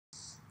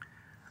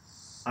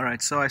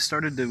Alright, so I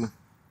started to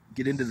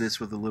get into this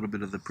with a little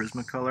bit of the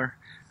Prismacolor.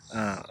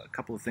 A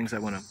couple of things I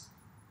want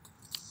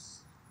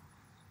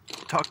to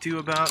talk to you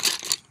about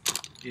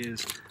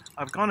is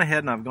I've gone ahead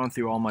and I've gone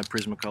through all my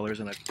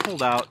Prismacolors and I've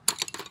pulled out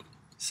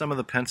some of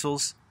the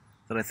pencils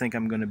that I think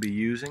I'm going to be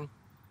using.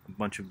 A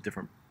bunch of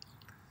different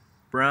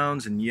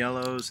browns and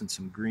yellows and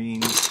some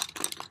greens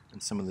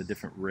and some of the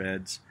different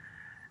reds.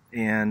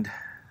 And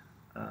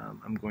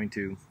I'm going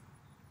to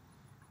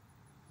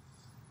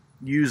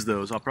use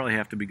those. I'll probably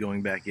have to be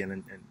going back in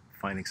and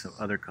finding some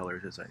other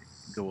colors as I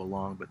go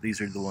along, but these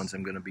are the ones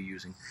I'm going to be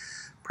using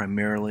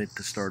primarily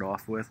to start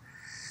off with.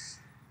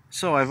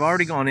 So I've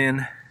already gone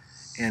in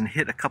and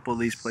hit a couple of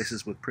these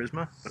places with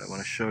Prisma, but I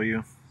want to show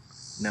you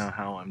now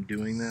how I'm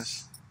doing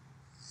this.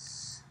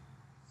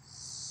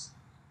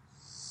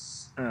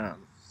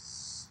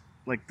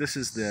 Like this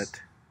is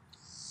that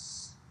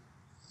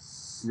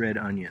red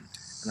onion,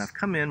 and I've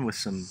come in with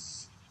some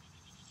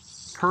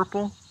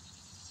purple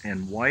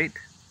and white,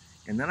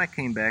 and then I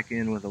came back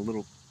in with a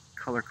little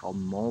color called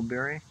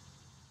mulberry,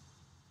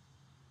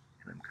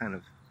 and I'm kind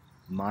of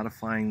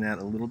modifying that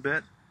a little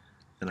bit.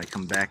 Then I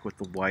come back with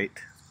the white,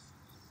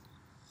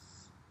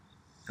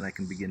 and I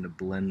can begin to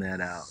blend that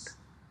out.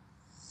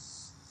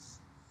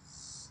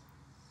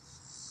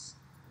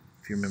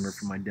 If you remember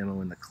from my demo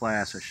in the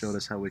class, I showed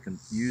us how we can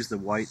use the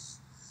white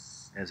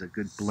as a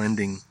good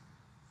blending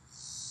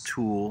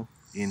tool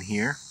in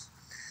here,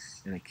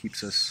 and it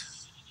keeps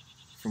us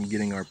from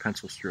getting our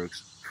pencil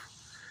strokes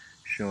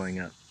showing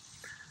up.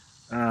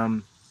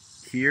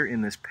 Here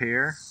in this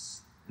pear,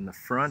 in the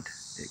front,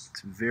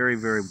 it's very,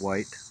 very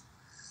white,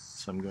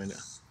 so I'm going to,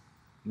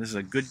 this is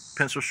a good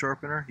pencil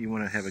sharpener. You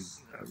want to have a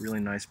really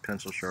nice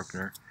pencil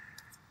sharpener.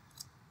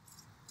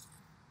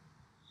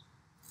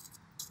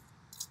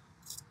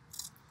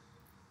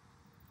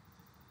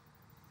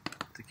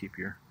 To keep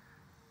your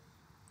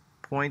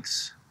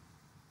points.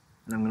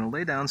 And I'm going to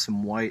lay down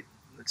some white.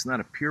 It's not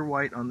a pure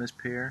white on this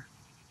pear,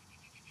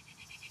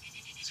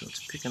 so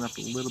it's picking up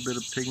a little bit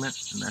of pigment,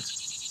 and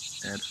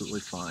that's absolutely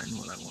fine,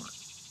 what I want.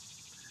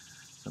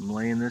 So I'm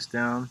laying this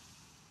down.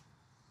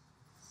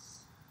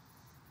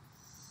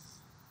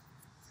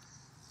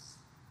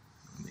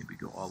 Maybe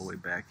go all the way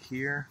back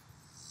here.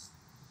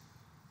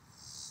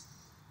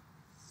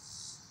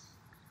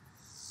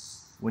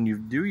 When you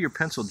do your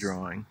pencil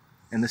drawing,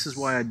 and this is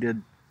why I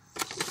did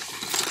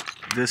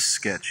this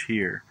sketch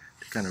here,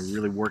 to kind of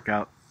really work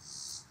out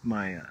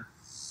my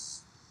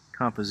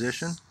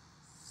composition,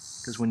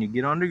 because when you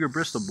get onto your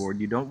Bristol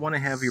board, you don't want to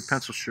have your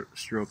pencil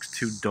strokes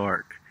too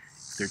dark.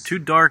 If they're too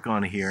dark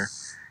on here,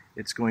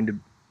 it's going to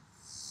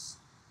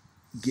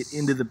get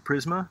into the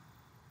Prisma,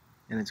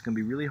 and it's going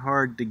to be really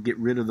hard to get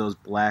rid of those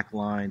black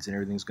lines, and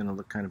everything's going to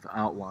look kind of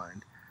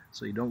outlined.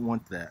 So you don't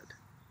want that.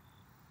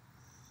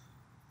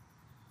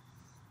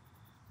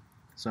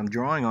 So I'm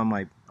drawing on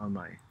my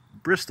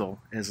Bristol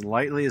as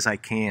lightly as I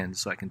can,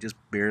 so I can just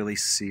barely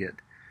see it.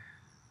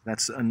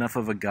 That's enough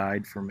of a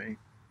guide for me.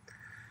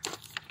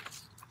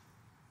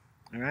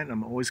 Alright,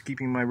 I'm always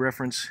keeping my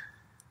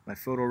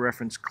photo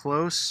reference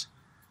close,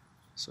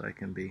 so I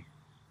can be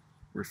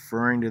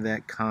referring to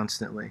that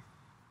constantly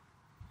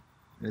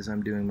as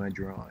I'm doing my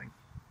drawing.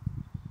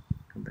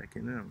 Come back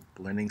in and I'm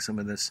blending some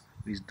of these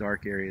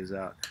dark areas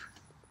out.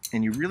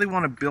 And you really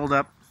want to build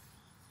up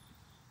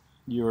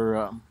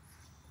your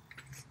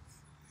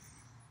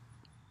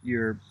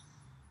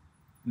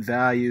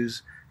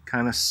values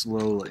kind of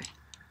slowly.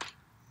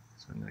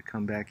 So I'm going to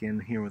come back in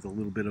here with a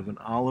little bit of an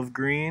olive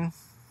green.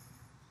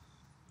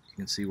 You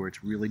can see where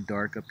it's really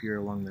dark up here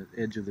along the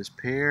edge of this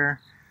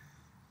pear.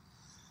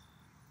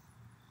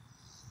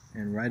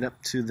 And right up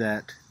to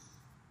that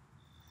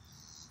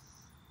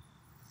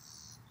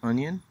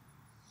onion.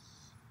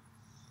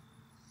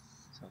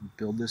 So I'll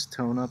build this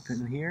tone up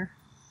in here.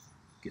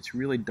 It gets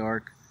really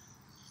dark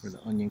where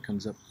the onion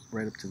comes up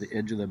right up to the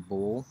edge of the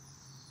bowl.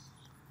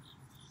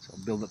 So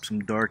I'll build up some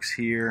darks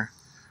here.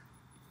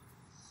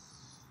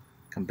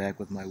 Come back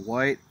with my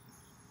white.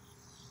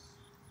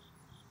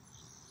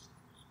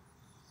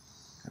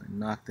 Kind of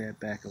knock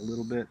that back a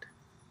little bit.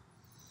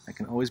 I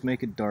can always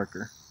make it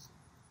darker.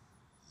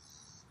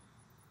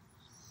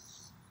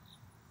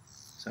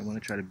 So I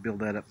want to try to build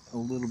that up a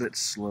little bit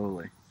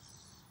slowly.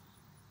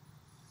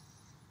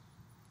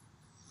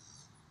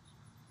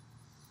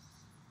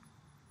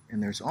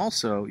 And there's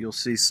also, you'll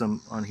see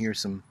some on here,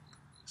 some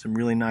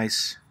really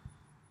nice,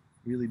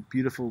 really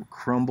beautiful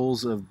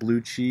crumbles of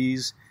blue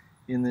cheese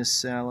in this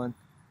salad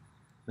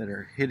that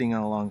are hitting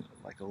along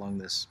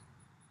this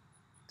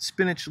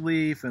spinach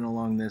leaf and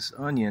along this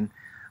onion.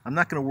 I'm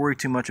not going to worry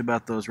too much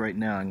about those right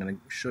now. I'm going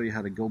to show you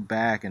how to go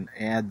back and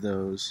add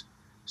those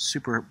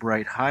super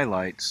bright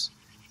highlights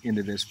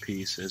into this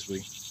piece as we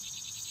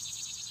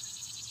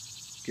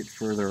get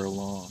further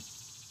along.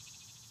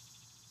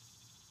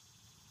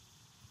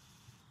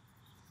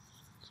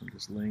 So I'm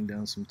just laying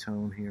down some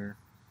tone here.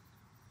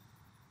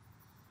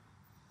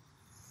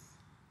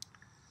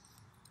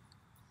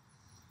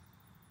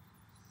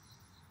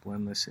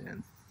 Blend this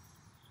in.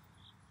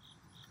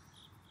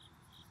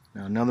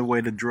 Now another way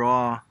to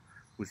draw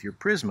with your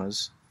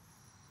Prismas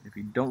if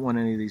you don't want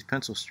any of these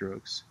pencil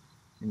strokes,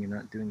 and you're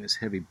not doing this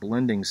heavy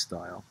blending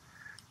style,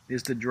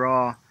 is to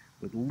draw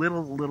with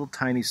little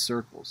tiny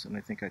circles. And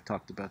I think I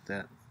talked about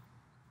that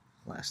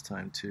last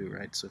time too,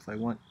 right? So if I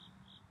want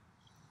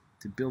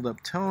to build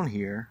up tone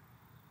here,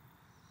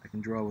 I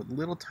can draw with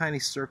little tiny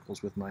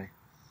circles with my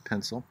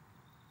pencil,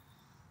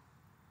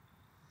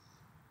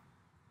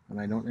 and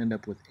I don't end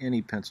up with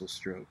any pencil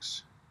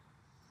strokes.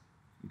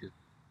 You just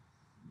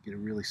get a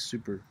really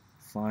super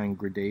fine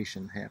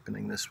gradation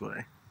happening this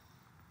way.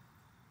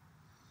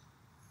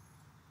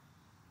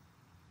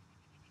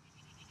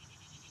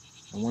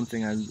 And one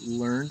thing I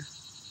learned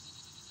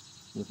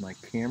with my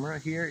camera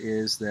here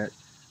is that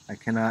I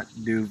cannot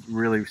do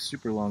really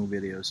super long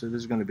videos. So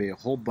there's going to be a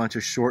whole bunch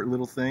of short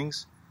little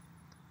things,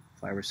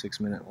 5 or 6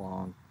 minute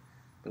long,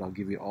 but I'll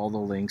give you all the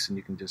links and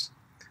you can just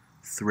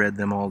thread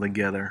them all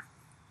together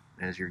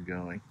as you're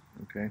going.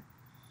 Okay.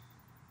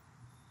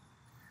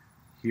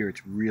 Here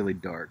it's really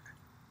dark.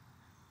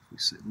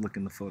 If we look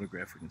in the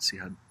photograph, we can see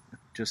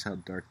just how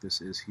dark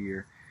this is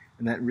here,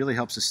 and that really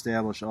helps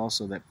establish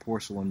also that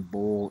porcelain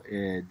bowl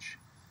edge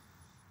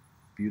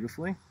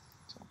beautifully.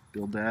 So I'll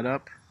build that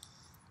up.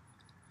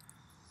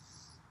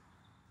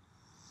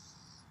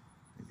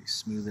 Maybe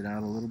smooth it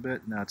out a little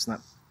bit. Now it's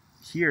not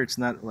here. It's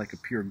not like a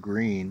pure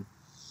green,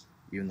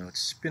 even though it's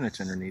spinach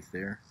underneath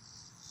there.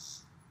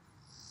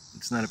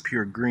 It's not a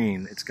pure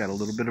green. It's got a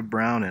little bit of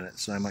brown in it,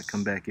 so I might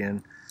come back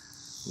in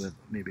with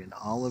maybe an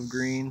olive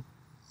green,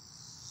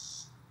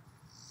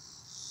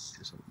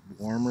 just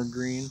a warmer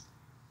green,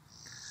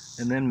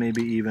 and then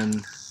maybe even,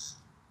 let's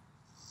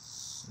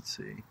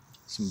see,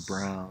 some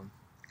brown.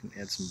 You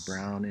can add some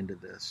brown into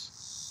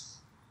this,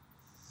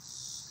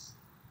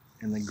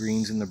 and the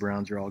greens and the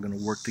browns are all going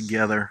to work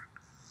together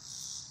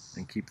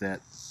and keep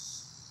that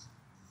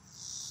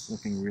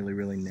looking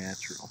really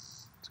natural.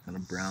 It's going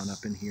to brown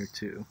up in here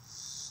too.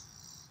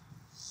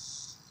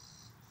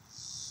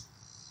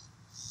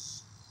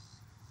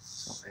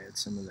 So I'll add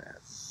some of that.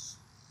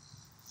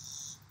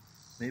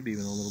 Maybe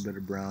even a little bit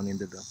of brown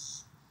into the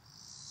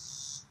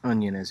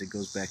onion as it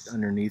goes back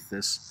underneath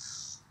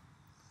this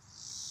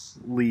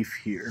leaf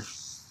here.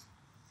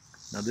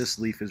 Now this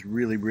leaf is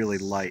really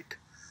light.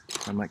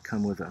 I might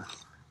come with a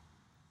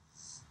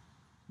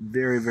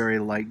very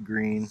light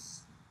green.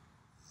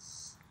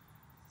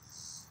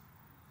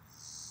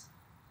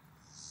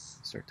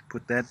 Start to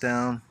put that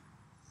down.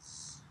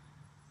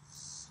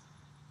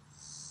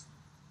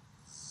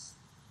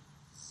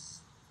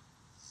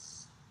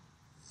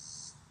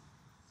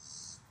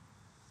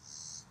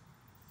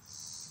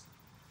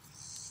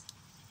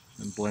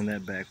 And blend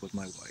that back with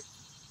my white.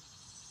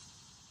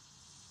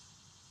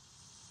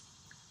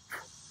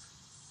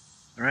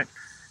 Alright,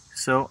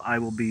 so I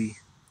will be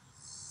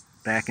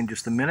back in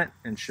just a minute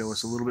and show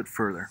us a little bit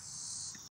further.